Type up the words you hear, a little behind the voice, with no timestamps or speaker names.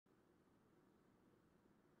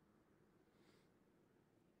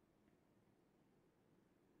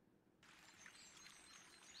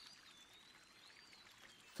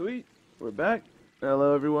Sweet, we're back.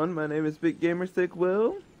 Hello everyone, my name is Big Gamer Stick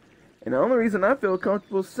Will, and the only reason I feel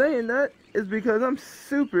comfortable saying that is because I'm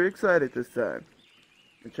super excited this time.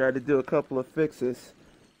 I tried to do a couple of fixes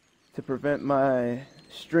to prevent my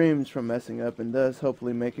streams from messing up and thus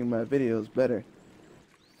hopefully making my videos better.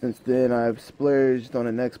 Since then I've splurged on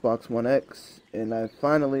an Xbox One X, and I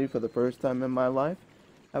finally, for the first time in my life,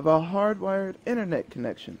 have a hardwired internet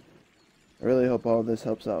connection. I really hope all this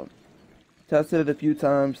helps out. Tested it a few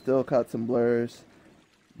times, still caught some blurs,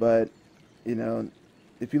 but, you know,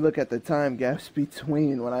 if you look at the time gaps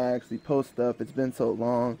between when I actually post stuff, it's been so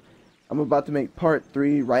long. I'm about to make part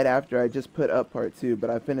 3 right after I just put up part 2, but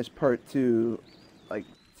I finished part 2 like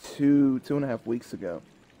two and a half weeks ago.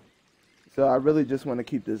 So I really just want to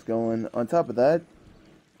keep this going. On top of that,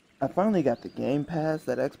 I finally got the Game Pass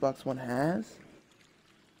that Xbox One has.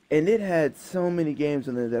 And it had so many games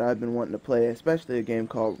in there that I've been wanting to play, especially a game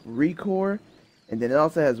called Recore. And then it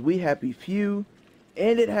also has We Happy Few.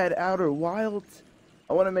 And it had Outer Wilds.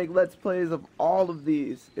 I want to make Let's Plays of all of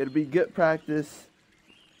these. It'll be good practice.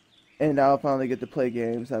 And I'll finally get to play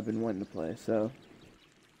games I've been wanting to play. So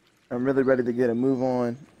I'm really ready to get a move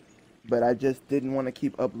on. But I just didn't want to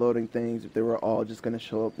keep uploading things if they were all just going to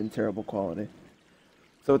show up in terrible quality.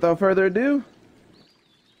 So without further ado,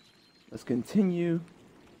 let's continue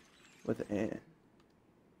with Anne.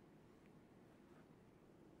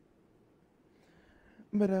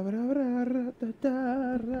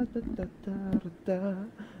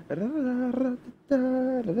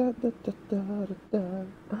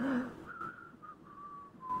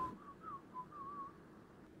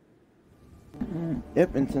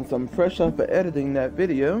 Yep, and since I'm fresh off of editing that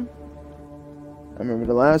video, I remember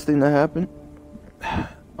the last thing that happened.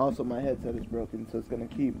 Also, my headset is broken, so it's going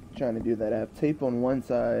to keep trying to do that. I have tape on one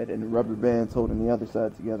side and rubber bands holding the other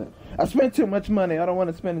side together. I spent too much money. I don't want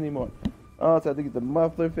to spend anymore. Oh, so I have to get the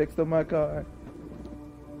muffler fixed on my car.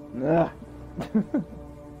 Nah.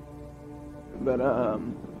 But, I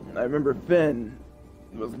remember Finn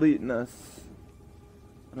was leading us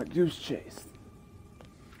on a goose chase.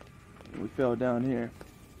 We fell down here.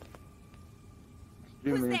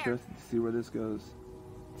 Extremely interested to see where this goes.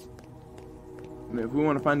 I mean, if we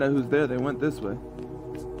want to find out who's there, they went this way.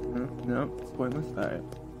 No, it's pointless. Alright.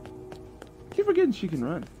 I keep forgetting she can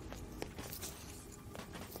run.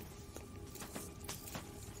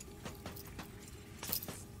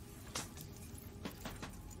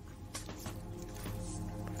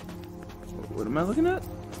 What am I looking at?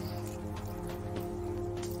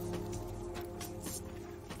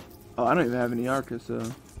 Oh, I don't even have any Arca, so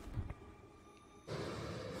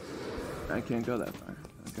I can't go that far.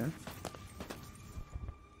 Okay.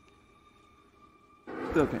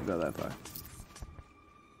 Still can't go that far.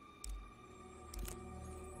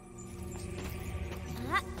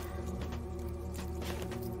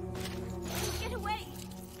 Get away!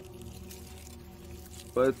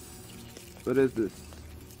 What is this?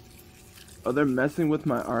 Oh, they're messing with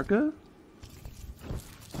my Arca?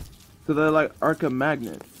 So they're like Arca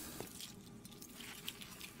magnets.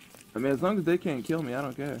 I mean, as long as they can't kill me, I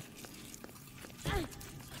don't care.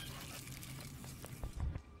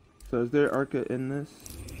 So is there Arca in this?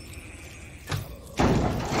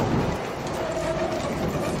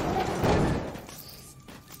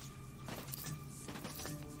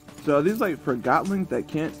 So are these like forgotlings that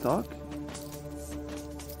can't talk?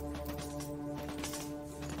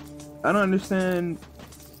 I don't understand.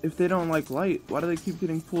 If they don't like light, why do they keep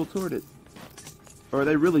getting pulled toward it? Or are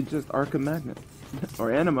they really just Arca magnets? Or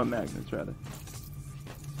anima magnets, rather.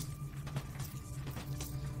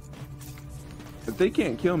 If they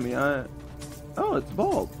can't kill me, oh, it's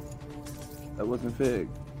Bulb. That wasn't Fig.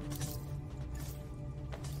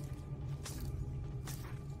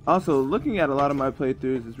 Also, looking at a lot of my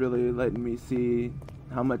playthroughs is really letting me see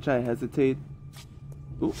how much I hesitate.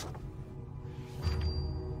 Ooh.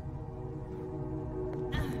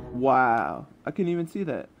 Wow, I couldn't even see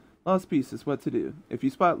that. Lost pieces, what to do? If you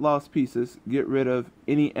spot lost pieces, get rid of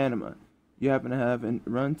any anima you happen to have and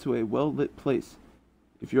run to a well-lit place.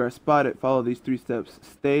 If you are spotted, follow these 3 steps.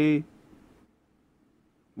 Stay...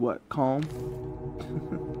 what? Calm?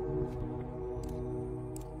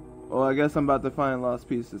 Well, I guess I'm about to find lost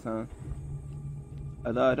pieces, huh?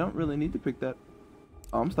 Although I don't really need to pick that...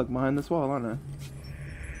 Oh, I'm stuck behind this wall, aren't I?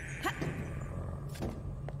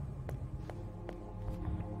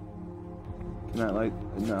 Can I, like...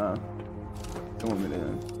 Nah. Don't want me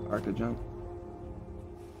to Arca jump.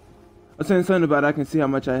 I was saying something about I can see how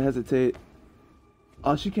much I hesitate.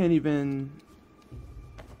 Oh, she can't even...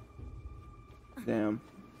 Damn.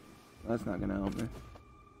 That's not gonna help me.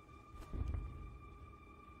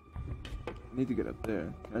 I need to get up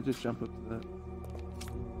there. Can I just jump up to that?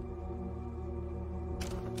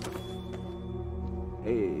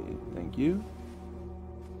 Hey, thank you.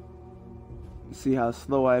 See how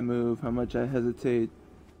slow I move, how much I hesitate,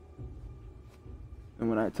 and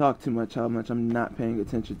when I talk too much, how much I'm not paying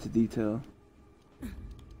attention to detail.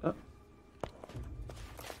 Oh.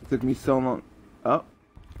 It took me so long. Oh.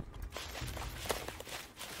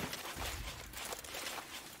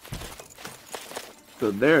 So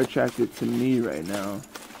they're attracted to me right now.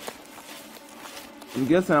 I'm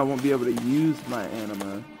guessing I won't be able to use my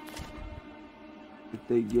anima if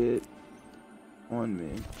they get on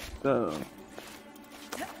me. So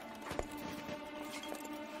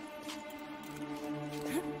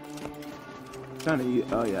trying to use,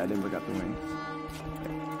 oh yeah, I didn't look out the wings.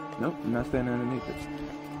 Nope, I'm not standing underneath it.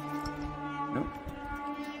 Nope.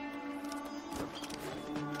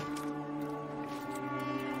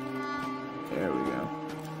 There we go.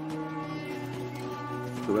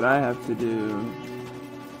 So what I have to do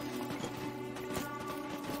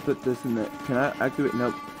is put this in the, can I activate?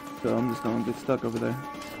 Nope. So I'm just gonna get stuck over there.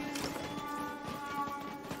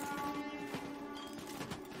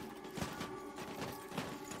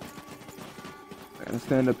 I gotta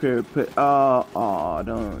stand up here, put,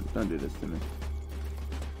 don't do this to me.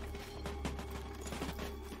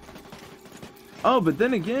 Oh, but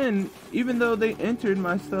then again, even though they entered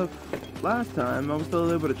my stuff last time, I was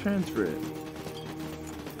still able to transfer it.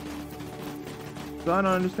 So I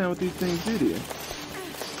don't understand what these things do to you.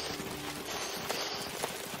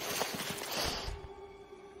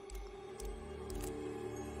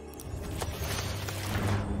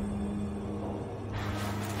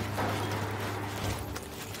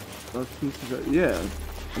 Those pieces are, yeah,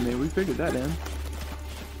 I mean, we figured that in.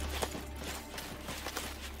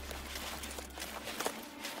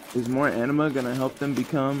 Is more anima gonna help them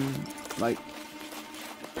become, like,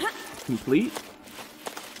 complete?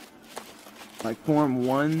 Like, form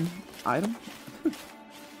one item? I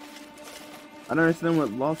don't understand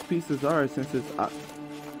what lost pieces are since it's, I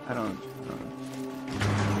don't know.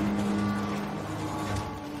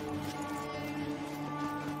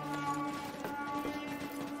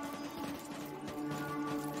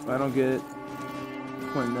 I don't get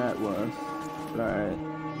which one that was, but alright.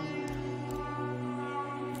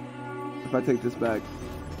 If I take this back.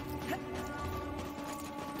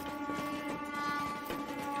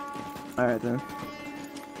 Alright then.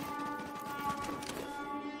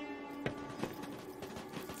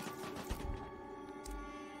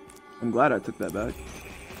 I'm glad I took that back.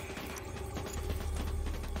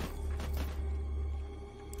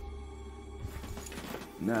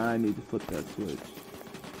 Now I need to flip that switch.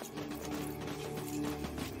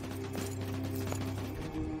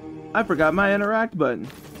 I forgot my interact button.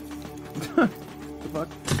 The fuck?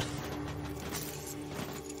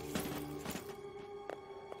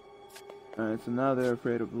 Alright, so now they're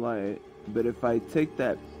afraid of light. But if I take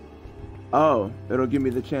that... Oh, it'll give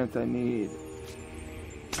me the chance I need.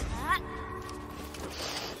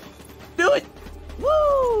 Do it!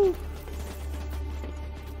 Woo!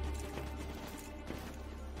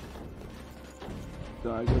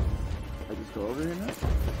 So I guess I just go over here now?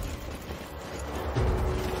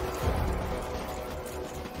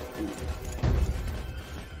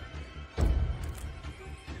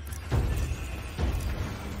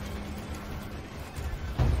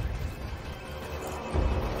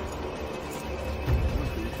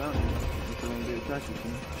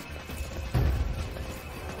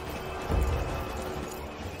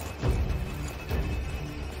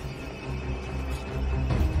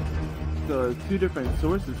 So if two different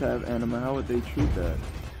sources have anima, how would they treat that?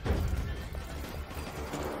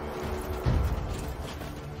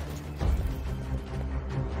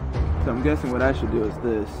 So I'm guessing what I should do is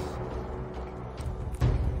this.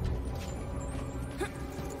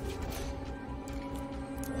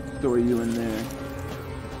 Store you in there.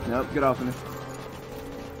 Nope, get off of me.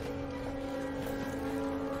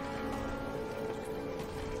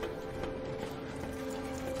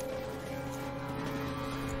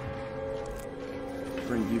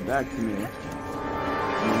 Bring you back to me.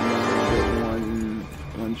 And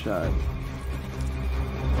one shot.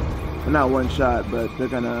 Well, not one shot, but they're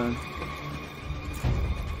gonna...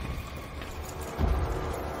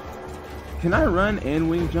 Can I run and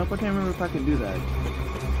wing jump? I can't remember if I can do that.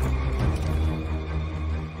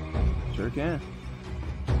 Sure can.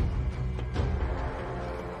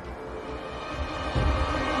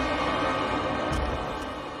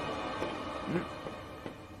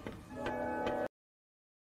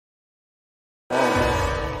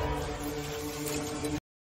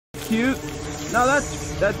 Cute. No,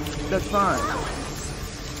 that's fine.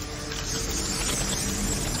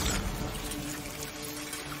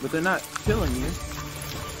 But they're not killing you.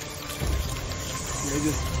 They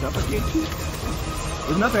just suffocate you.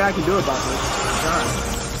 There's nothing I can do about this.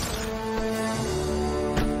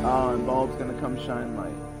 Oh, and Bulb's gonna come shine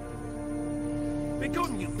light.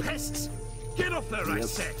 Begone, you pests! Get off there, I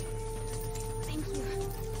said! Thank you. I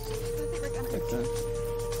thought they were gonna... Makes sense.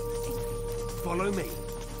 Follow me.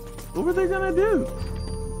 What were they gonna do?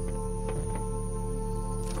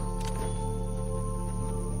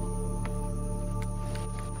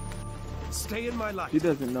 Stay in my light. She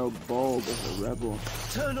doesn't know Bulb is a rebel.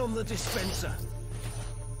 Turn on the dispenser.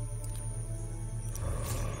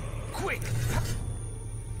 Quick!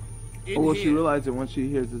 Oh, well, she realized it once she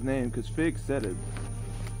hears his name, because Fig said it.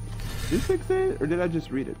 Did Fig say it, or did I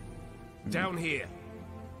just read it? Down here.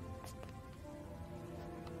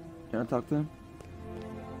 Can I talk to him?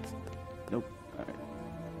 Nope. Alright.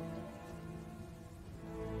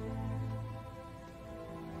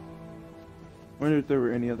 Wonder if there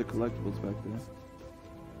were any other collectibles back there.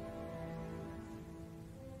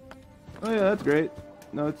 Oh yeah, that's great.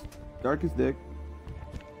 No, it's dark as dick.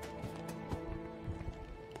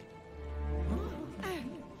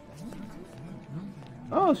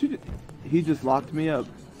 Oh, he just locked me up.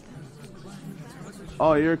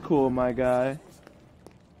 Oh, you're cool, my guy.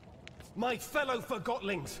 My fellow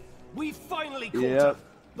Forgotlings, we finally caught up.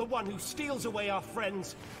 The one who steals away our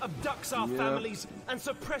friends, abducts our families, and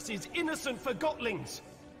suppresses innocent Forgotlings.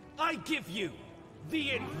 I give you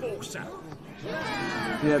the Enforcer.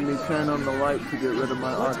 He had me turn on the light to get rid of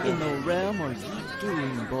my arc. What in the realm are you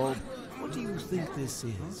doing, Bob? What do you think this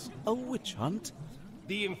is? A witch hunt?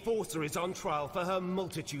 The Enforcer is on trial for her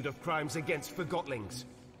multitude of crimes against Forgotlings.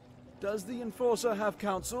 Does the Enforcer have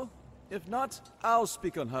counsel? If not, I'll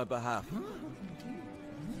speak on her behalf.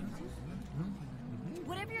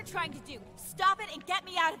 Whatever you're trying to do, stop it and get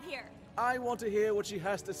me out of here! I want to hear what she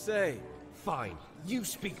has to say. Fine. You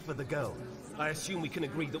speak for the girl. I assume we can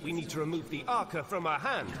agree that we need to remove the Arca from her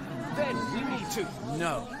hand. Then we need to...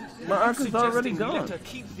 No. My Arca's already gone. Let her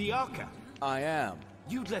keep the Arca. I am.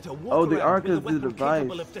 You'd let her walk the around Arca's with a weapon the device.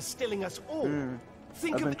 capable of distilling us all.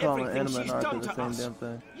 Think I've been of calling everything Anima she's and Arca done the to same us. damn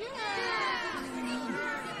thing.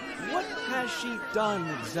 What has she done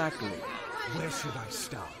exactly? Where should I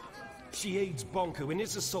start? She aids Bonko in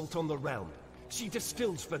his assault on the realm. She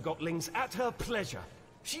distills Forgotlings at her pleasure.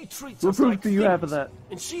 She treats What us proof like do you have of things, that?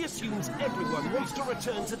 and she assumes everyone wants to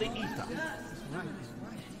return to the ether.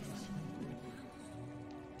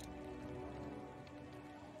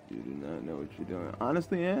 You do not know what you're doing.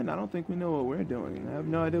 Honestly, Ann, I don't think we know what we're doing. I have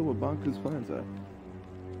no idea what Bonku's plans are.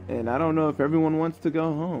 And I don't know if everyone wants to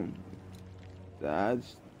go home.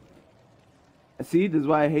 See, this is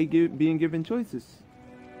why I hate being given choices.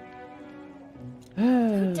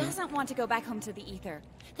 Who doesn't want to go back home to the ether?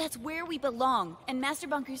 That's where we belong, and Master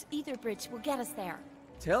Bunker's ether bridge will get us there.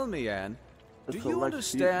 Tell me, Anne, do you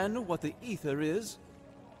understand what the ether is?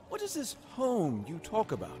 What is this home you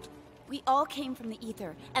talk about? We all came from the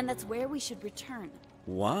ether, and that's where we should return.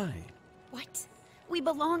 Why? What? We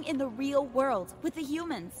belong in the real world, with the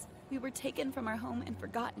humans. We were taken from our home and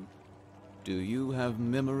forgotten. Do you have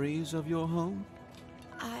memories of your home?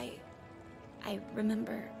 I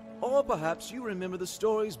remember... Or perhaps you remember the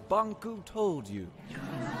stories Banku told you.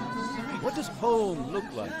 What does home look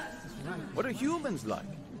like? What are humans like?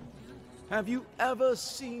 Have you ever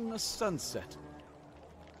seen a sunset?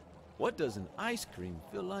 What does an ice cream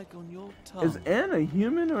feel like on your tongue? Is Anne a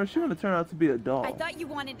human, or is she going to turn out to be a doll? I thought you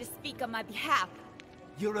wanted to speak on my behalf.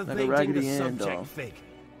 You're Like a evading Raggedy the Ann subject, doll. Fig.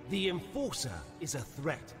 The Enforcer is a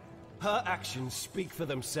threat. Her actions speak for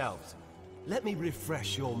themselves. Let me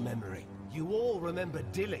refresh your memory. You all remember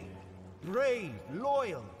Dilly. Brave,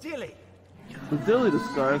 loyal Dilly. Was Dilly the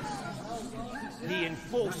Scarf? The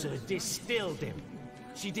Enforcer distilled him.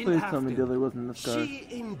 She didn't Please have tell me to. Dilly wasn't the Scarf. She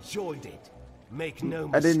enjoyed it. Make no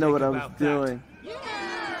mistake I didn't know what I was about that. doing.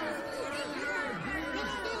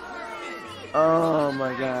 Oh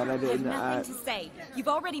my god, I I have didn't. nothing to say. You've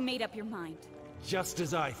already made up your mind. Just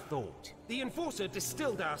as I thought. The Enforcer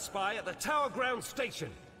distilled our spy at the Tower Ground Station.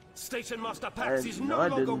 Station Master Pax is no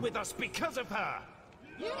longer didn't. with us because of her.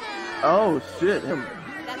 Oh shit, him.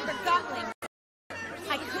 That Forgotling.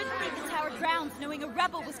 I couldn't leave the tower grounds knowing a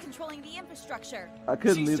rebel was controlling the infrastructure. I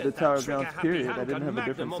couldn't She leave set the that Tower trigger Grounds, happy period. I handgun didn't have a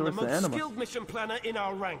different Magnum on source the of most anima. skilled mission planner in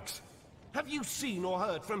our ranks. Have you seen or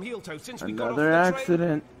heard from Hilto since we got off Another the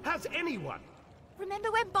accident. train? Has anyone?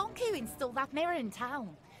 Remember when Bonku installed that mirror in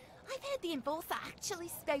town? I've heard the Enforcer actually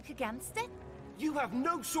spoke against it. You have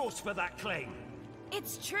no source for that claim.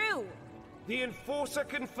 It's true. The Enforcer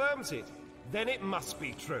confirms it. Then it must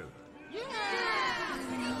be true.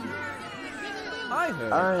 I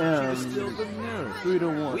heard I she am distilled the mirror. 3 to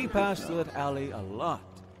 1. We passed through that alley a lot.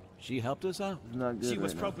 She helped us out. It's not good She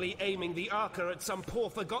was right now. probably aiming the archer at some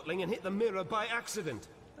poor forgotling and hit the mirror by accident.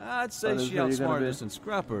 I'd say this she video gonna outsmarted be? us in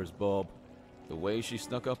scrappers, Bob. The way she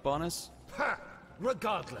snuck up on us. Ha!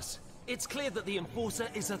 Regardless, it's clear that the Enforcer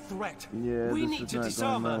is a threat. Yeah, We this need is to not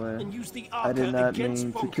disarm going my her way. and use the I archer did not against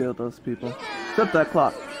mean to Bonk. kill those people. Except that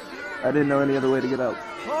clock. I didn't know any other way to get out.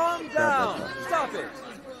 Calm down! That. Stop it!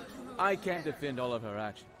 I can't defend all of her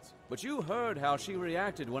actions, but you heard how she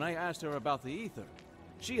reacted when I asked her about the ether.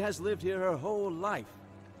 She has lived here her whole life.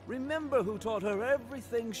 Remember who taught her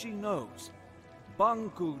everything she knows.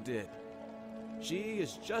 Banku did. She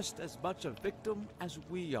is just as much a victim as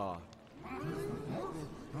we are.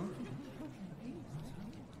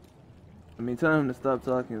 I mean, telling him to stop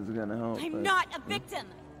talking is gonna help. I'm but- not a victim!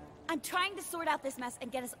 I'm trying to sort out this mess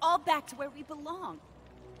and get us all back to where we belong.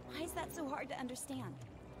 Why is that so hard to understand?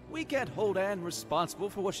 We can't hold Anne responsible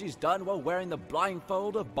for what she's done while wearing the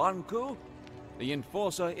blindfold of Banku. The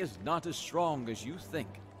Enforcer is not as strong as you think.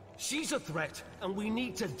 She's a threat, and we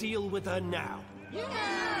need to deal with her now.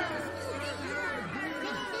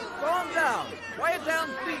 Calm down! Quiet down,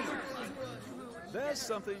 please! There's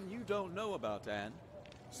something you don't know about Anne.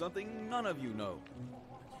 Something none of you know.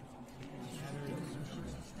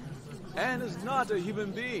 Anne is not a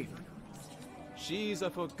human being. She's a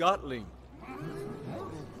forgotling.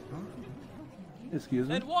 Excuse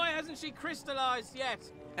me? Then why hasn't she crystallized yet?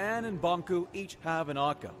 Anne and Banku each have an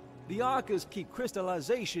Arca. The Arcas keep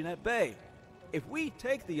crystallization at bay. If we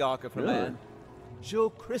take the Arca from Really? Anne, she'll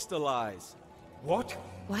crystallize. What?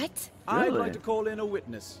 What? I'd Really? like to call in a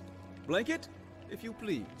witness. Blanket, if you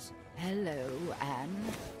please. Hello, Anne.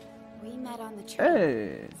 We met on the train.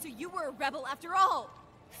 Hey! So you were a rebel after all!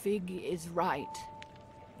 Fig is right.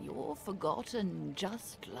 You're forgotten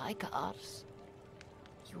just like us.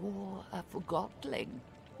 You're a forgotling.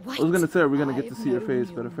 What? I was gonna say, we're gonna get to I've see your known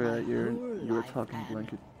face, but I you forgot my you were whole talking life, Anne.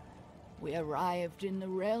 blanket. We arrived in the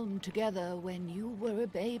realm together when you were a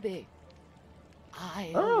baby.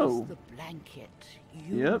 I Oh. was the blanket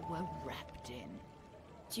you Yep. were wrapped in.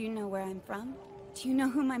 Do you know where I'm from? Do you know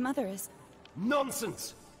who my mother is?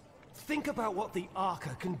 Nonsense! Think about what the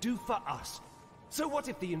Archer can do for us. So what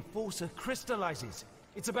if the Enforcer crystallizes?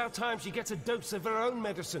 It's about time she gets a dose of her own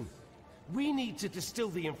medicine. We need to distill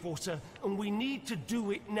the Enforcer, and we need to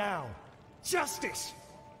do it now. Justice!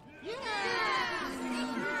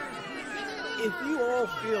 If you all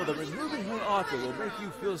feel that removing her Arca will make you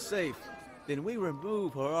feel safe, then we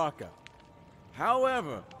remove her Arca.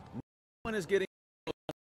 However, no one is getting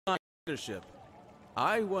leadership.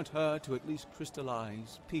 I want her to at least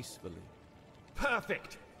crystallize peacefully.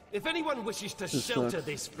 Perfect! If anyone wishes to This shelter sucks.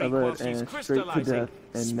 this I freak while let she's Anne straight to crystallizing, death,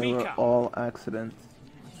 and they speak were up. all accidents.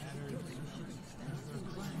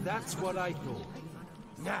 That's what I thought.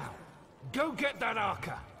 Now, go get that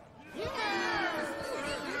Archer! Leave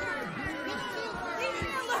me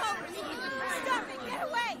alone! Stop it! Get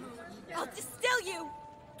away! I'll distill you!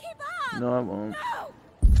 Keep on! No, I won't. No!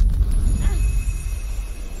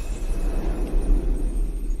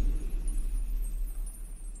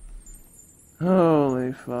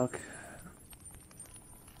 Holy fuck.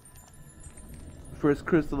 First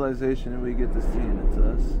crystallization we get to see, and it's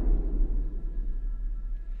us.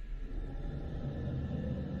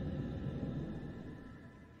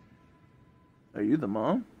 Are you the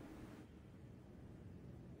mom?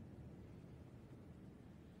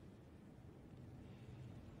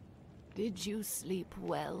 Did you sleep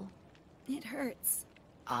well? It hurts.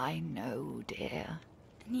 I know, dear.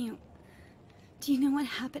 And do you know what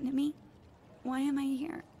happened to me? Why am I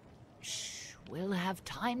here? Shh, we'll have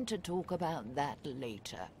time to talk about that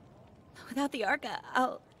later. Without the Arca,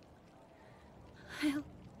 I'll...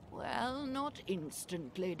 Well, not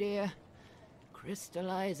instantly, dear.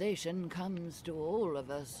 Crystallization comes to all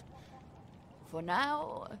of us. For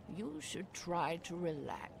now, you should try to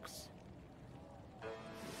relax.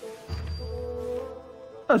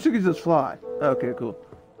 Oh, she can just fly. Okay, cool.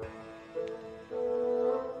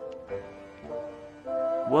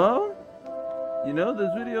 Well, you know, this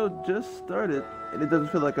video just started, and it doesn't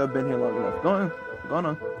feel like I've been here long enough. Go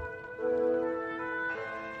on.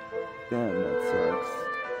 Damn, that sucks.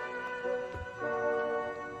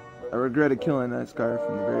 I regretted killing that guy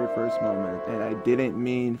from the very first moment, and I didn't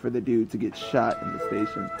mean for the dude to get shot in the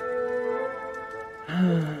station.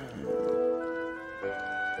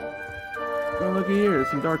 Oh, looky here,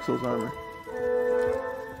 some Dark Souls armor.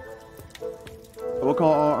 I will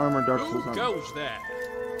call all armor Dark Souls Who armor. goes there?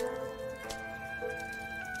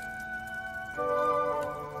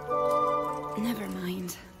 Never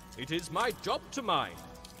mind. It is my job to mine,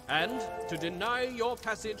 and to deny your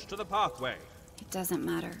passage to the pathway. It doesn't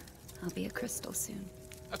matter. I'll be a crystal soon.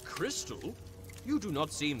 A crystal? You do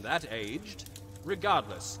not seem that aged.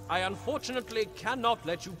 Regardless, I unfortunately cannot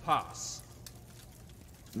let you pass.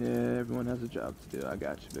 Yeah, everyone has a job to do. I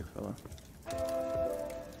got you, big fella.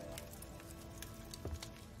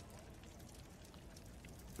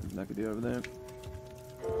 Nothing I could do over there.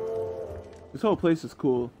 This whole place is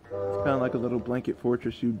cool. It's kind of like a little blanket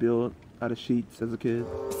fortress you built out of sheets as a kid.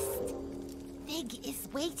 Fig is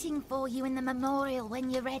waiting for you in the memorial when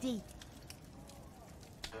you're ready.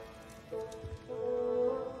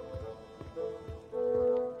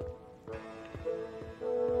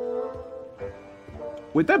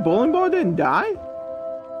 Wait, that bowling ball didn't die?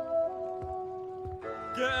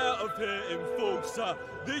 Get out of here, Enforcer!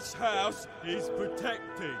 This house is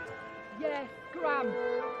protected! Yes, Scram! You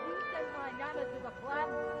sent my nana to the plan.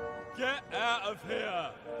 Get out of here!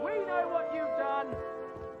 We know what you've done!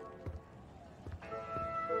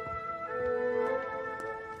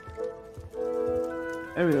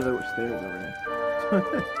 I didn't even know there were stairs over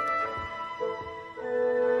here.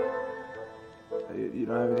 You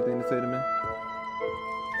don't have anything to say to me?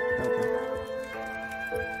 Okay.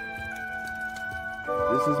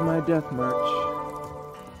 This is my death march.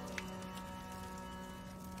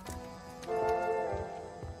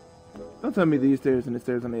 Don't tell me these stairs and the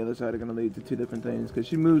stairs on the other side are going to lead to two different things, because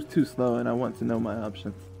she moves too slow and I want to know my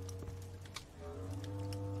options.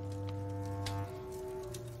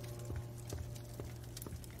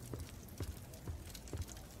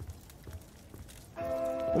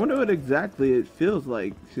 I wonder what exactly it feels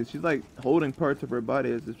like. She's like holding parts of her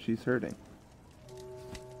body as if she's hurting.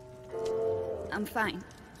 I'm fine.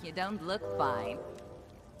 You don't look fine.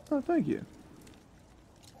 Oh, thank you.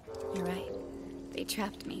 You're right. They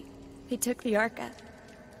trapped me. They took the Arca.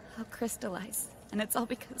 I'll crystallize. And it's all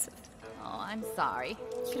because of... Oh, I'm sorry.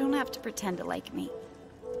 You don't have to pretend to like me.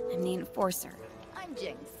 I'm the Enforcer. I'm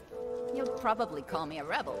Jinx. You'll probably call me a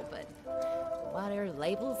rebel, but what are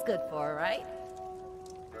labels good for, right?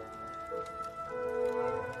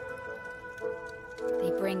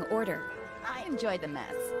 They bring order. I enjoy the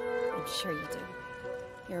mess. I'm sure you do.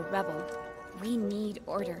 You're a rebel. We need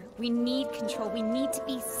order. We need control. We need to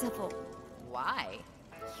be civil. Why?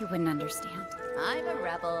 You wouldn't understand. I'm a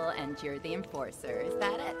rebel and you're the Enforcer. Is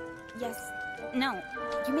that it? Yes. No.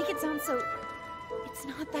 You make it sound so... It's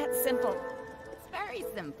not that simple. It's very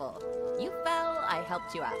simple. You fell, I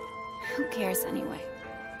helped you out. Who cares anyway?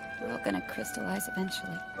 We're all gonna crystallize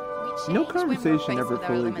eventually. We No change when we're conversation faced ever with our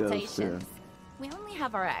fully goes limitations. We only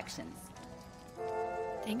have our actions.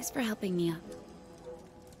 Thanks for helping me up.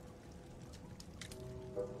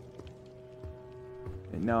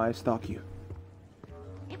 And now I stalk you.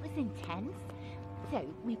 It was intense. So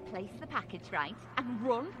we placed the package right and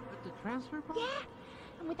run. With the transfer pod? Yeah,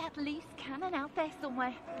 and with that loose cannon out there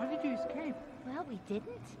somewhere. How did you escape? Well, we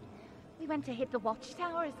didn't. We went to hit the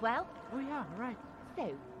watchtower as well. Oh yeah, right. So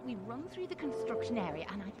we run through the construction area,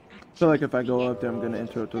 and I feel like if I go up there, I'm gonna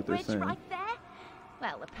interrupt what the they're bridge saying. right there.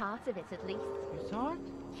 Well, a part of it at least. You saw it?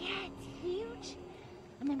 Yeah, it's huge.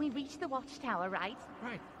 And then we reached the watchtower, right?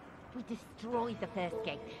 Right. We destroyed the first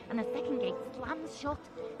gate, and the second gate slams shut.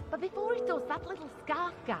 But before it does, that little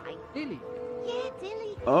scarf guy... Dilly. Yeah,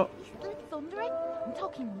 Dilly. Oh. He slips under it. I'm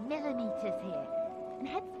talking millimeters here. And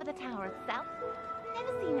heads for the tower itself.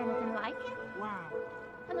 Never seen anything like it. Wow.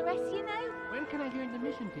 And the rest you know. When can I join the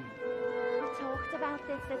mission team? We talked about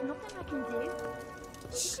this. There's nothing I can do.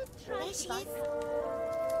 Shh. There she is.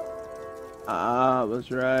 Ah, I was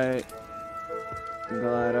right. I'm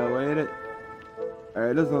glad I waited.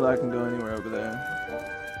 Alright, it doesn't look like I can go anywhere over there.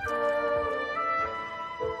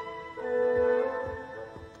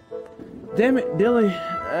 Damn it, Dilly.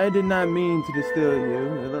 I did not mean to distill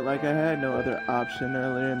you. It looked like I had no other option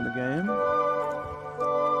earlier in the game.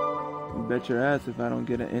 You bet your ass if I don't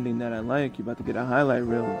get an ending that I like, you're about to get a highlight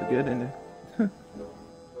reel with a good ending.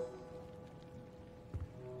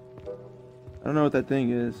 I don't know what that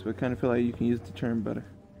thing is, but I kind of feel like you can use it to churn butter.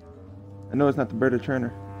 I know it's not the butter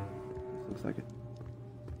churner. This looks like it.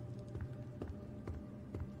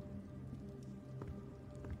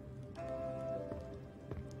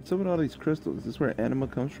 What's up with all these crystals? Is this where anima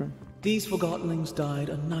comes from? These Forgottenlings died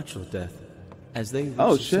a natural death. As they reached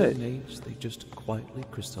Oh, a shit. certain age, they just quietly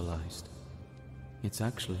crystallized. It's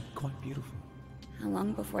actually quite beautiful. How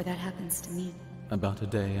long before that happens to me? About a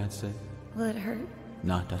day, I'd say. Will it hurt?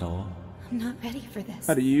 Not at all. I'm not ready for this.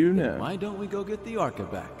 How do you know? Why don't we go get the Arca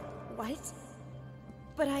back? What?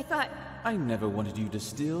 But I thought... I never wanted you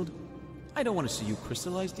distilled. I don't want to see you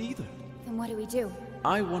crystallized either. Then what do we do?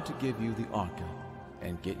 I want to give you the Arca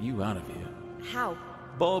and get you out of here. How?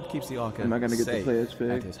 Bulb keeps the Arca Am I gonna get to safe play as Fig?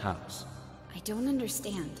 at his house. I don't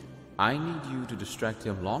understand. I need you to distract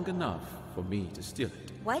him long enough for me to steal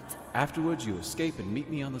it. What? Afterwards, you escape and meet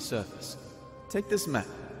me on the surface. Take this map.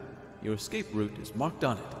 Your escape route is marked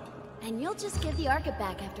on it. And you'll just give the Arca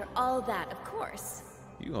back after all that, of course.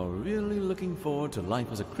 You are really looking forward to life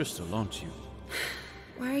as a crystal, aren't you?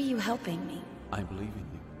 Why are you helping me? I believe in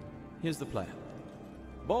you. Here's the plan.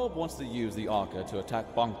 Bulb wants to use the Arca to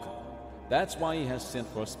attack Banku. That's why he has sent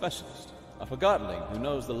for a specialist, a Forgotling who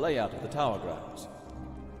knows the layout of the tower grounds.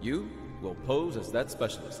 You will pose as that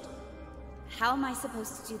specialist. How am I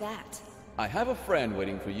supposed to do that? I have a friend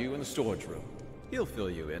waiting for you in the storage room. He'll fill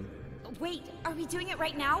you in. Wait, are we doing it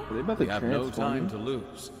right now? Are they about to We have no transform time you? to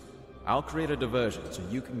lose. I'll create a diversion so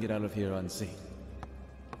you can get out of here unseen.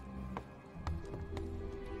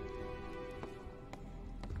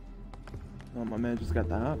 Oh, my man just got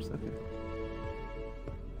the hops. Okay.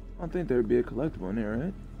 I don't think there would be a collectible in here,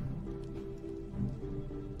 right?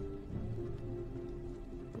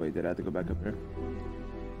 Wait, did I have to go back up here?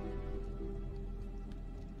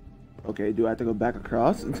 Okay, do I have to go back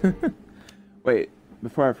across? Wait,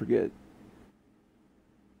 before I forget.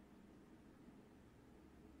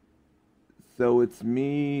 So it's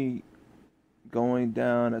me going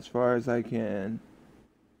down as far as I can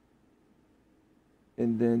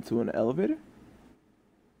and then to an elevator?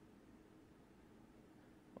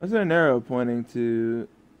 Why is there an arrow pointing to...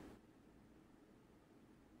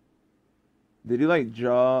 Did he like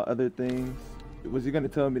draw other things? Was he gonna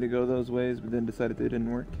tell me to go those ways but then decided they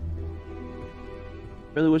didn't work?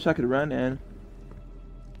 Really wish I could run, and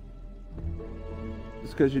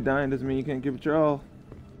just because you're dying doesn't mean you can't give it your all.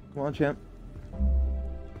 Come on, champ.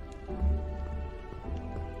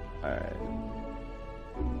 Alright.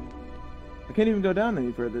 I can't even go down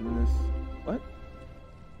any further than this. What?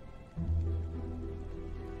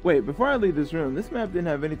 Wait, before I leave this room, this map didn't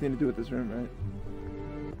have anything to do with this room, right?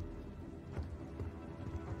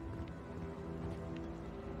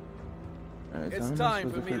 Alright, so It's how am I time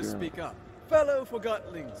supposed for me to figure out? speak up. Fellow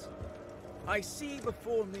Forgotlings, I see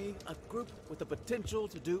before me a group with the potential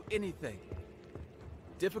to do anything.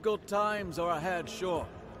 Difficult times are ahead, sure,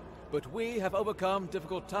 but we have overcome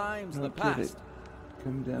difficult times in the Don't get it. past.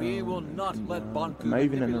 Come down. We will not come let down. Banku Am I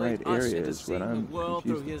even in the manipulate right us area? into Is what seeing the I'm world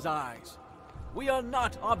through confused. his eyes. We are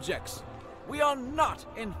not objects. We are not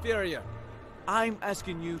inferior. I'm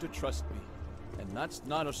asking you to trust me, and that's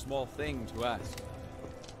not a small thing to ask.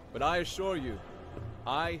 But I assure you,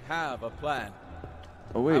 I have a plan.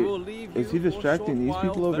 Oh I wait, will leave is he you for a distracting short these while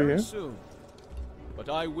people over very here? soon. But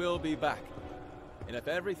I will be back. And if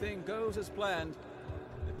everything goes as planned,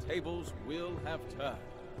 the tables will have turned.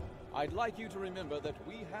 I'd like you to remember that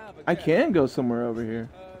we have I again can go somewhere over here.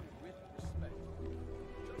 with respect.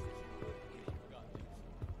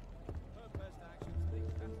 Her past actions, they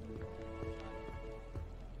have to be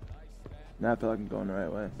I stand Now I feel like I'm going the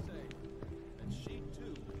right way. to say that she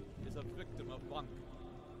too is a victim of Banku.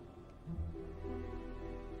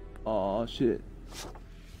 Aw, shit.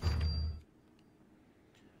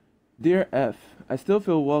 Dear F, I still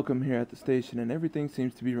feel welcome here at the station and everything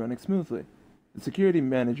seems to be running smoothly. The security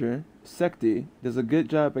manager, Sekti, does a good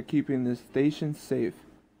job at keeping the station safe.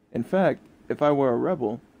 In fact, if I were a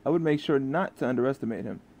rebel, I would make sure not to underestimate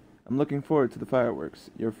him. I'm looking forward to the fireworks.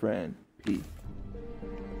 Your friend, P.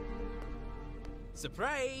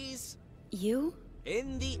 Surprise! You?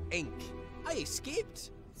 In the ink. I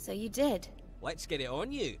escaped. So you did. Let's get it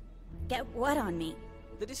on you. Get what on me?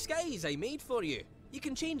 The disguise I made for you. You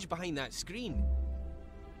can change behind that screen.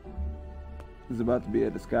 This is about to be a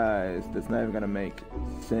disguise that's not even gonna make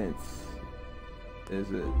sense. Is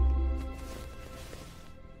it?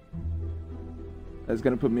 That's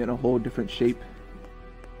gonna put me in a whole different shape.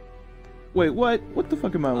 Wait, what? What the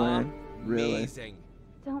fuck am I wearing? Really? Amazing.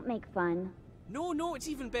 Don't make fun. No, it's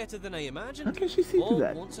even better than I imagined. How can she see through Bulb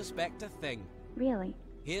that? won't suspect a thing. Really?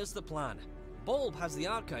 Here's the plan. Bulb has the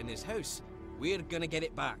Arca in his house. We're gonna get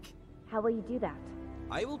it back. How will you do that?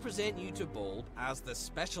 I will present you to Bulb as the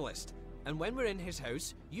specialist, and when we're in his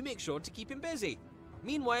house, you make sure to keep him busy.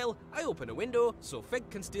 Meanwhile, I open a window so Fig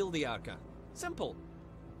can steal the Arca. Simple.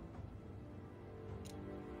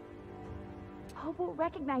 Hope won't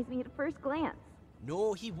recognize me at first glance.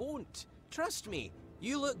 No, he won't. Trust me.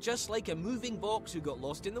 You look just like a moving box who got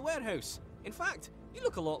lost in the warehouse. In fact, you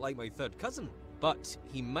look a lot like my third cousin. But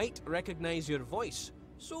he might recognize your voice,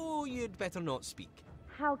 so you'd better not speak.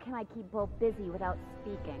 How can I keep Bulb busy without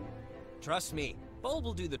speaking? Trust me, Bulb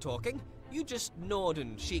will do the talking. You just nod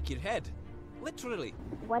and shake your head. Literally.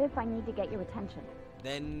 What if I need to get your attention?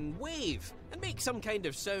 Then wave and make some kind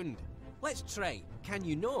of sound. Let's try. Can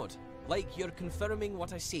you nod? Like you're confirming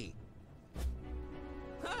what I say.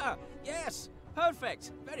 Ha! Yes!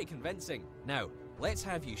 Perfect! Very convincing. Now, let's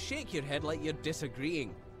have you shake your head like you're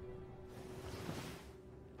disagreeing.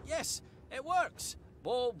 Yes, it works.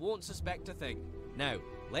 Bob won't suspect a thing. Now,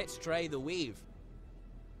 let's try the wave.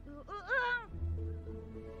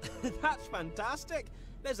 That's fantastic.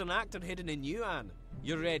 There's an actor hidden in you, Anne.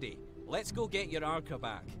 You're ready. Let's go get your Arca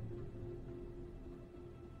back.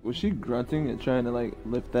 Was she grunting and trying to like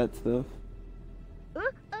lift that stuff?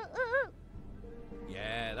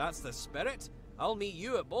 Yeah, that's the spirit. I'll meet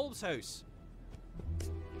you at Bulb's house.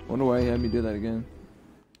 Wonder why he had me do that again.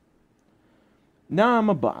 Now I'm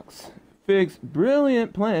a box. Fig's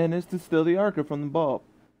brilliant plan is to steal the Arca from the Bulb.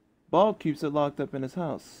 Bulb keeps it locked up in his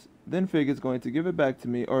house. Then Fig is going to give it back to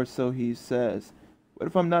me, or so he says. What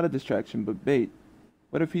if I'm not a distraction but bait?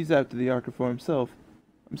 What if he's after the Arca for himself?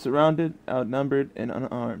 I'm surrounded, outnumbered, and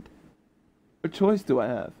unarmed. What choice do I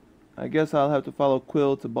have? I guess I'll have to follow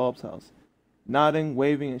Quill to Bulb's house. Nodding,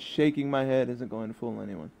 waving, and shaking my head isn't going to fool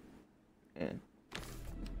anyone. And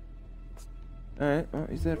alright, well,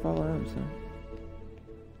 he said follow him, so.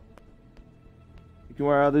 You can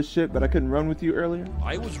wear all this shit, but I couldn't run with you earlier?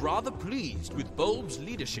 I was rather pleased with Bulb's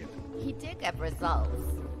leadership. He did get results,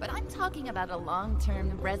 but I'm talking about a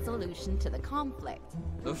long-term resolution to the conflict.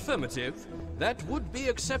 Affirmative. That would be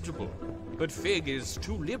acceptable. But Fig is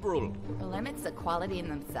too liberal. Limits equality in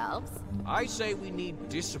themselves? I say we need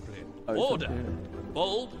discipline. Oh, Order. okay.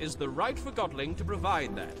 Bulb is the rightful godling to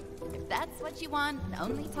provide that. If that's what you want,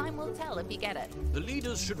 only time will tell if you get it. The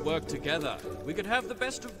leaders should work together. We could have the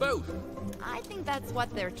best of both. I think that's what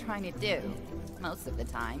they're trying to do, most of the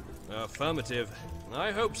time. Affirmative.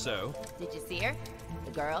 I hope so. Did you see her?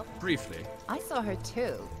 The girl? Briefly. I saw her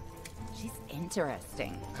too. She's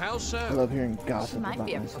interesting. How I so? love hearing gossip She might about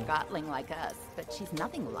be a myself. Forgotling like us, but she's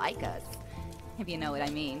nothing like us. If you know what I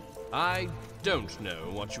mean. I don't know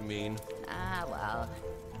what you mean. Ah, well.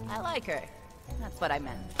 I like her. That's what I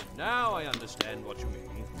meant. Now I understand what you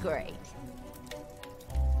mean. Great.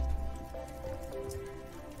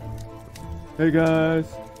 Hey guys!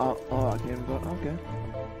 Oh, I can't even go. Okay.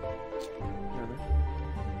 Whatever.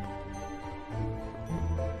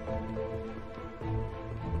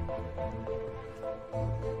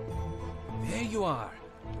 There you are.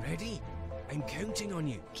 Ready? I'm counting on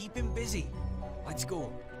you. Keep him busy. Let's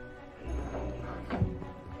go.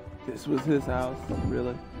 This was his house?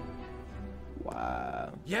 Really?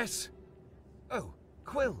 Wow. Yes. Oh,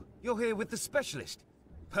 Quill, you're here with the specialist.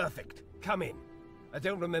 Perfect. Come in. I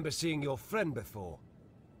don't remember seeing your friend before.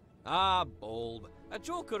 Ah, Bulb. A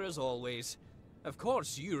joker as always. Of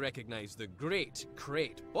course you recognize the great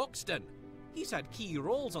Crate Buxton. He's had key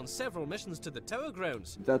roles on several missions to the Tower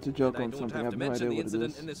Grounds. If that's a joke And I on don't something, I have have to no mention idea the what it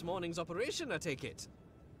incident is. in this morning's operation, I take it.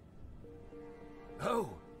 Oh,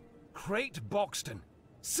 Crate Buxton.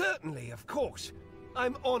 Certainly, of course.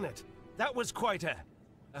 I'm honored. That was quite a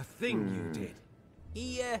thing you did.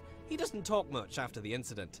 He doesn't talk much after the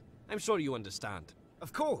incident. I'm sure you understand.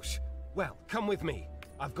 Of course. Well, come with me.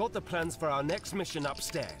 I've got the plans for our next mission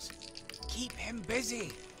upstairs. Keep him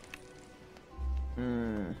busy.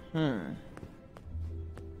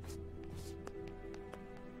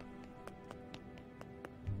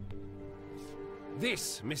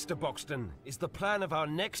 This, Mr. Buxton, is the plan of our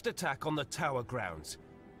next attack on the Tower Grounds.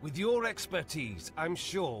 With your expertise, I'm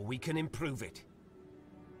sure we can improve it.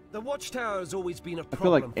 The Watchtower has always been a I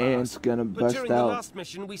feel like problem for Ant's us, gonna but bust during the out last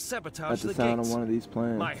mission we at sabotaged the the sound gates. of one of these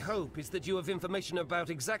plans. My hope is that you have information about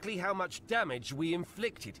exactly how much damage we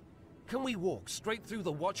inflicted. Can we walk straight through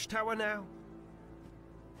the Watchtower now?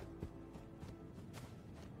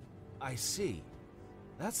 I see.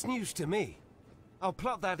 That's news to me. I'll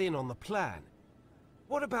plot that in on the plan.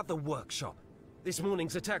 What about the workshop? This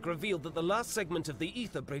morning's attack revealed that the last segment of the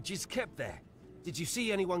ether bridge is kept there. Did you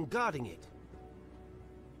see anyone guarding it?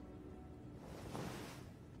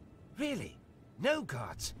 Really? No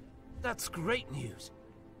guards? That's great news.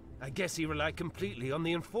 I guess he relied completely on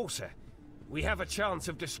the Enforcer. We have a chance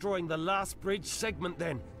of destroying the last bridge segment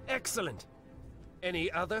then. Excellent!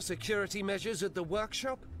 Any other security measures at the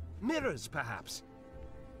workshop? Mirrors, perhaps?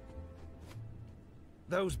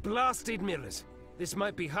 Those blasted mirrors. This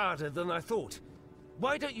might be harder than I thought.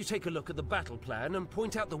 Why don't you take a look at the battle plan and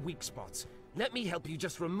point out the weak spots? Let me help you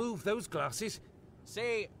just remove those glasses.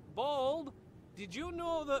 Say, Bulb, did you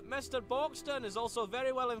know that Mr. Buxton is also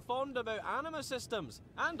very well informed about anima systems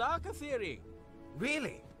and Arca theory?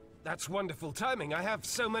 Really? That's wonderful timing. I have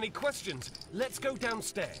so many questions. Let's go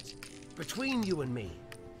downstairs. Between you and me,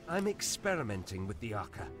 I'm experimenting with the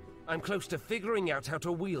Arca. I'm close to figuring out how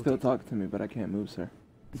to wield Still it. talking to me, but I can't move, sir.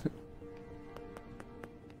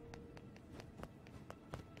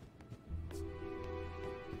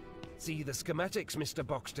 See the schematics, Mr.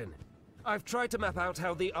 Buxton. I've tried to map out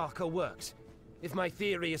how the Arca works. If my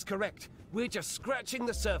theory is correct, we're just scratching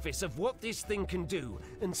the surface of what this thing can do,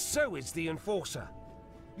 and so is the Enforcer.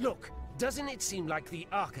 Look, doesn't it seem like the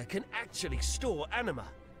Arca can actually store anima?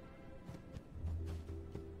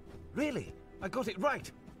 Really? I got it right.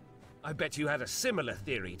 I bet you had a similar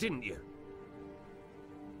theory, didn't you?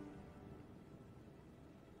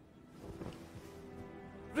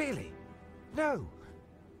 Really? No.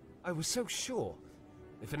 I was so sure.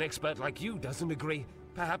 If an expert like you doesn't agree,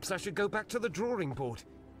 perhaps I should go back to the drawing board.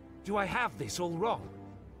 Do I have this all wrong?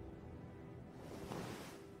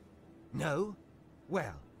 No?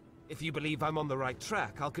 Well, if you believe I'm on the right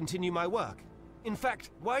track, I'll continue my work. In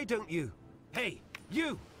fact, why don't you? Hey,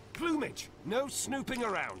 you! Plumage! No snooping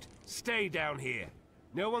around. Stay down here.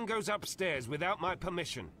 No one goes upstairs without my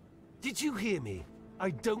permission. Did you hear me?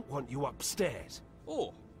 I don't want you upstairs.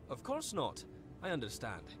 Oh, of course not. I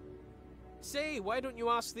understand. Say, why don't you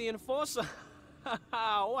ask the Enforcer?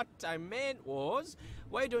 What I meant was,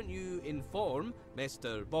 why don't you inform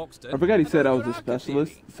Mr. Boxton? I forgot he said I was a about your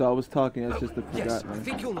specialist, theory? so I was talking as just a Yes, forgot, I man.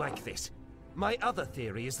 think you'll like this. My other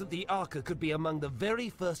theory is that the Arca could be among the very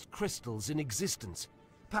first crystals in existence.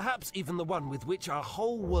 Perhaps even the one with which our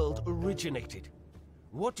whole world originated.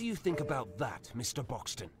 What do you think about that, Mr.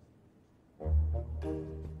 Boxton?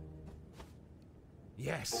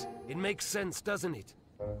 Yes, it makes sense, doesn't it?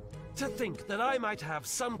 To think that I might have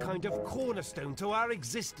some kind of cornerstone to our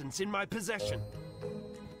existence in my possession.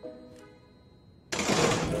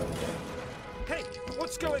 Hey,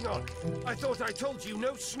 what's going on? I thought I told you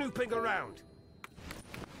no snooping around.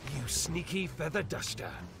 You sneaky feather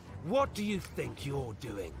duster. What do you think you're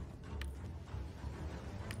doing?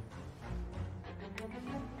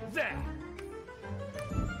 There!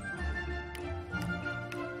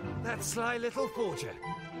 That sly little forger.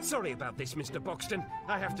 Sorry about this, Mr. Boxton.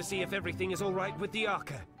 I have to see if everything is all right with the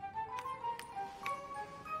Arca.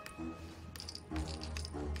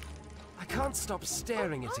 I can't stop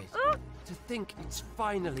staring at it. To think it's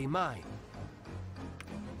finally mine.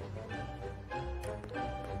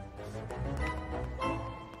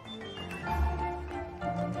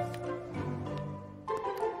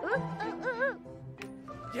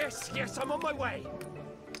 Yes, I'm on my way.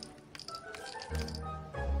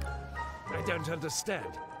 I don't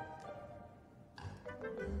understand.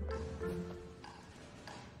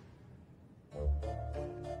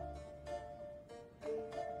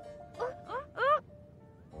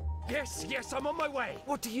 Yes, I'm on my way.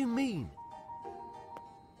 What do you mean?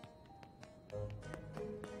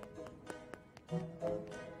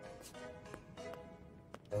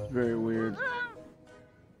 It's very weird.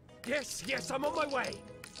 Yes, I'm on my way.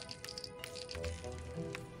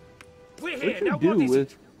 We're What here, did you now do what is with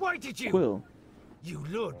it? Why did you? Quill? You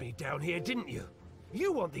lured me down here, didn't you?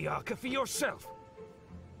 You want the Arca for yourself.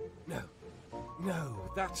 No,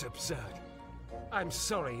 that's absurd. I'm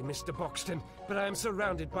sorry, Mr. Boxton, but I am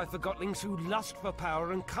surrounded by Forgotlings who lust for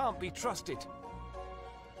power and can't be trusted.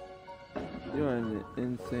 You are an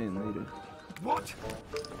insane leader. What?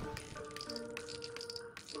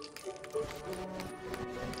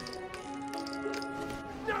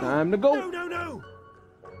 No! Time to go. No!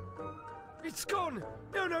 It's gone!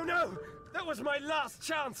 No! That was my last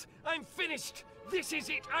chance! I'm finished! This is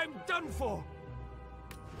it! I'm done for!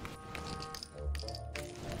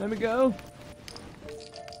 Let me go.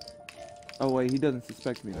 Oh wait, he doesn't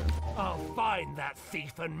suspect me then. I'll find that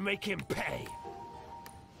thief and make him pay!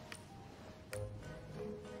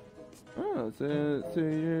 Oh, so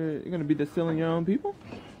you're gonna be distilling your own people?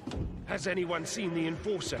 Has anyone seen the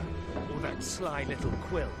Enforcer? Or that sly little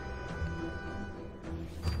Quill?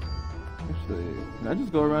 Actually, can I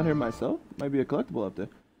just go around here myself? Might be a collectible up there.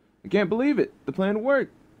 I can't believe it. The plan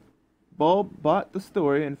worked. Bulb bought the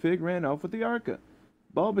story and Fig ran off with the Arca.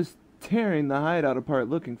 Bulb is tearing the hideout apart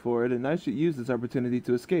looking for it, and I should use this opportunity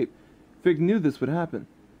to escape. Fig knew this would happen.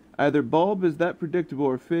 Either Bulb is that predictable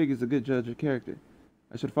or Fig is a good judge of character.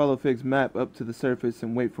 I should follow Fig's map up to the surface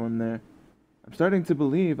and wait for him there. I'm starting to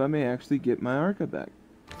believe I may actually get my Arca back.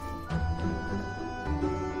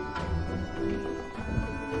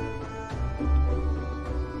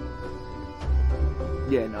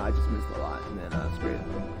 Yeah, no, I just missed a lot, and then screw it.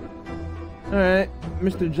 Alright,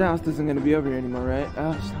 Mr. Joust isn't gonna be over here anymore, right?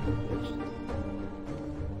 Oh, son of a bitch.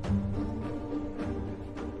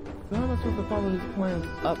 So how am I supposed to follow his plans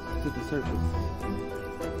up to the surface?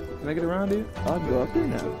 Can I get around here? Oh, I can go up here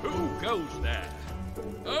now. Who goes there?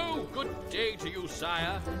 Oh, good day to you,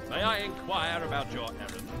 sire. May I inquire about your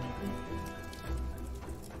errand?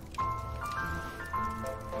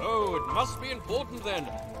 Oh, it must be important then.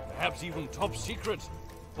 Perhaps even top secret.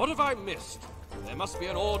 What have I missed? There must be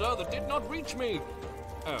an order that did not reach me.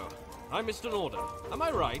 Oh, I missed an order. Am I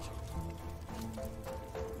right?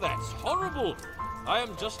 That's horrible! I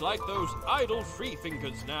am just like those idle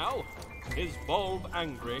freethinkers now. Is Bulb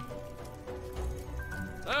angry?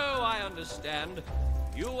 Oh, I understand.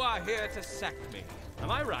 You are here to sack me.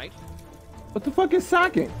 Am I right? What the fuck is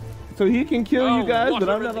sacking? So he can kill you guys, but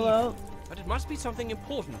I'm not allowed? But it must be something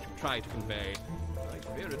important you try to convey. I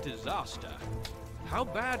fear a disaster. How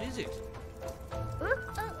bad is it?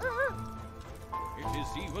 It is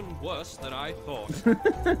even worse than I thought.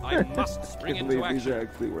 I must spring into action.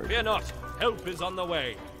 Fear not, help is on the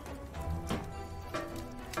way.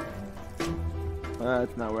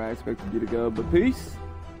 That's not where I expected you to go, but peace.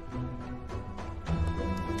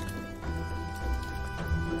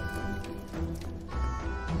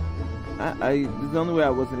 This is the only way I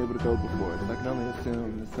wasn't able to go before, so I can only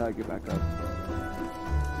assume this is how I get back up.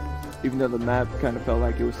 Even though the map kind of felt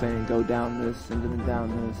like it was saying go down this and then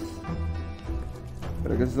down this.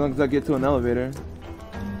 But I guess as long as I get to an elevator,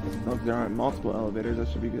 as long as there aren't multiple elevators, that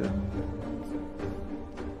should be good.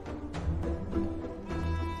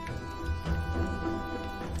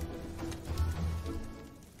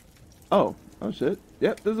 Oh shit.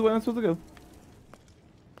 Yep, this is the way I'm supposed to go.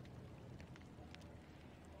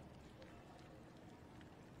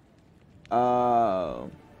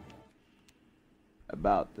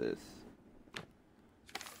 About this.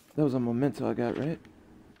 That was a memento I got, right?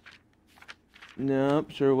 Nope,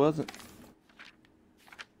 sure wasn't.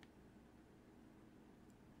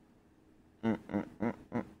 So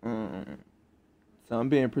I'm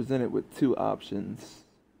being presented with two options.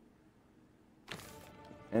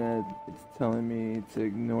 And it's telling me to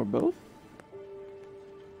ignore both?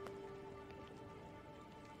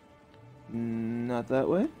 Not that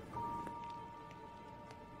way?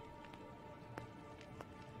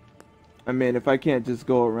 I mean, if I can't just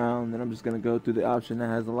go around, then I'm just gonna go through the option that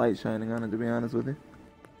has the light shining on it, to be honest with you.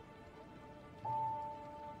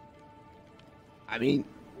 I mean,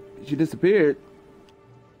 she disappeared.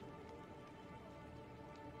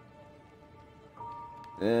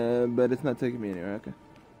 But it's not taking me anywhere, okay.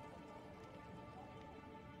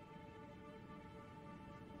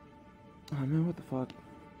 Oh man, what the fuck?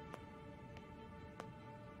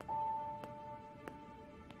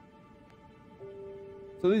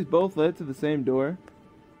 So these both led to the same door?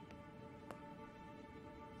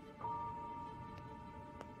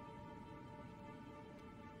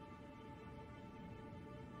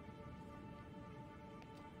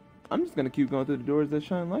 I'm just gonna keep going through the doors that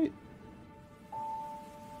shine light.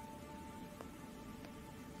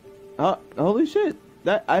 Oh, holy shit.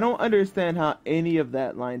 That I don't understand how any of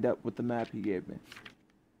that lined up with the map he gave me.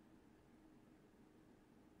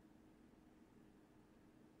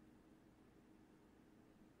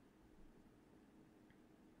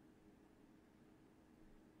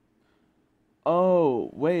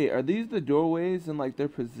 Oh, wait, are these the doorways and like their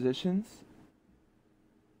positions?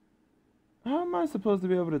 How am I supposed to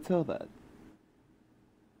be able to tell that?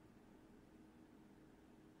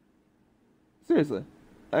 Seriously.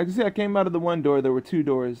 I can see I came out of the one door, there were two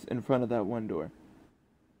doors in front of that one door.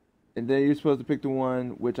 And then you're supposed to pick the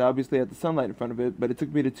one which obviously had the sunlight in front of it, but it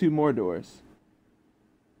took me to two more doors.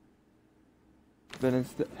 But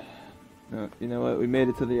instead... No, you know what, we made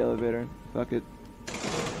it to the elevator. Fuck it.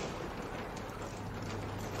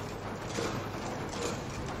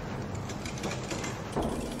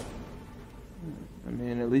 I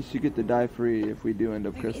mean, at least you get to die free if we do end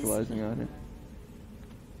up crystallizing on it.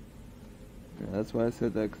 Yeah, that's why I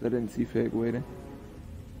said that, because I didn't see Fig waiting.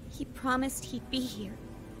 He promised he'd be here.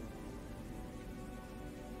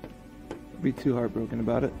 I'd be too heartbroken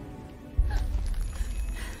about it.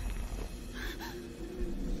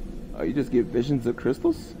 Oh, you just get visions of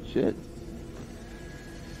crystals? Shit.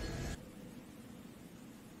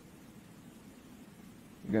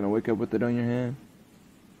 You're gonna wake up with it on your hand.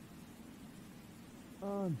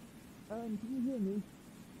 Can you hear me?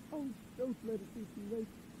 Oh, don't let it be too late.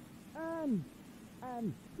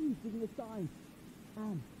 Anne, please give me a sign.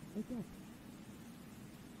 Anne, wake up.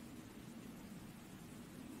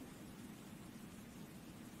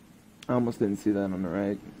 I almost didn't see that on the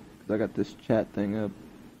right, because I got this chat thing up.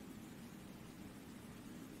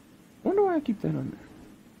 I wonder why I keep that on there.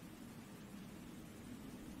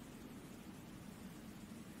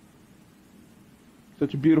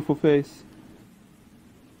 Such a beautiful face.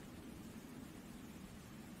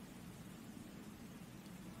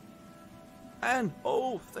 Anne!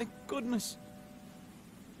 Oh, thank goodness.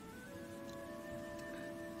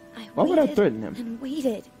 Why would I threaten him? And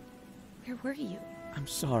waited. Where were you? I'm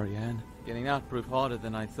sorry, Anne. Getting out proved harder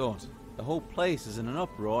than I thought. The whole place is in an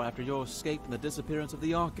uproar after your escape and the disappearance of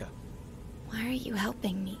the Arca. Why are you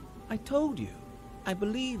helping me? I told you. I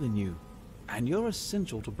believe in you. And you're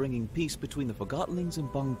essential to bringing peace between the Forgotlings and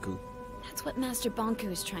Banku. That's what Master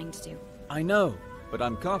Banku is trying to do. I know, but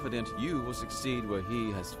I'm confident you will succeed where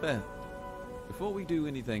he has failed. Before we do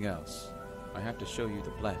anything else, I have to show you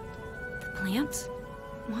the plant. The plant?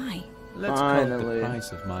 Why? Let's call it the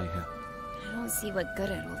price of my help. I don't see what good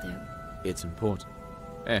it'll do. It's important,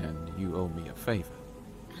 and you owe me a favor.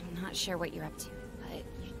 I'm not sure what you're up to, but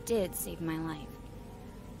you did save my life.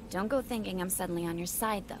 Don't go thinking I'm suddenly on your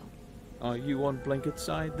side, though. Are you on Blanket's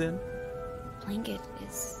side, then? Blanket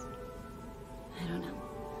is... I don't know.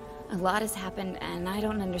 A lot has happened, and I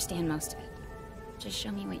don't understand most of it. Just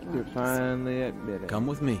show me what you want me to see. Finally admit it. Come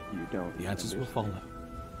with me. You don't. The answers will follow.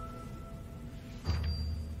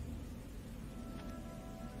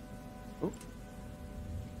 Oh.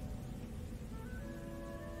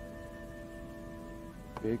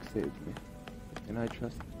 Big saved me. Can I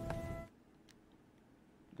trust him? I'm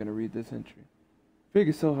gonna read this entry. Fig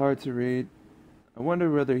is so hard to read. I wonder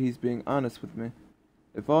whether he's being honest with me.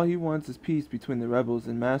 If all he wants is peace between the rebels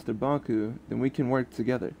and Master Banku, then we can work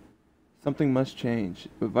together. Something must change,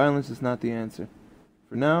 but violence is not the answer.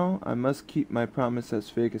 For now, I must keep my promise as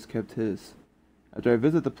Fig has kept his. After I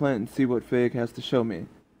visit the plant and see what Fig has to show me,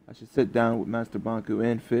 I should sit down with Master Banku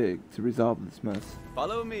and Fig to resolve this mess.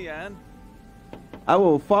 Follow me, Anne. I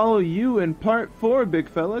will follow you in part 4, big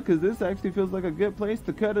fella, because this actually feels like a good place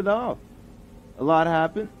to cut it off. A lot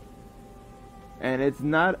happened, and it's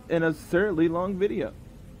not an absurdly long video.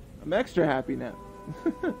 I'm extra happy now.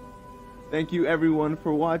 Thank you everyone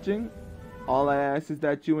for watching. All I ask is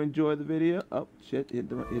that you enjoy the video. Oh shit, hit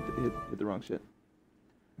the wrong shit.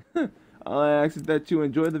 All I ask is that you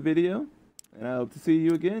enjoy the video, and I hope to see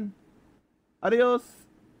you again. Adios.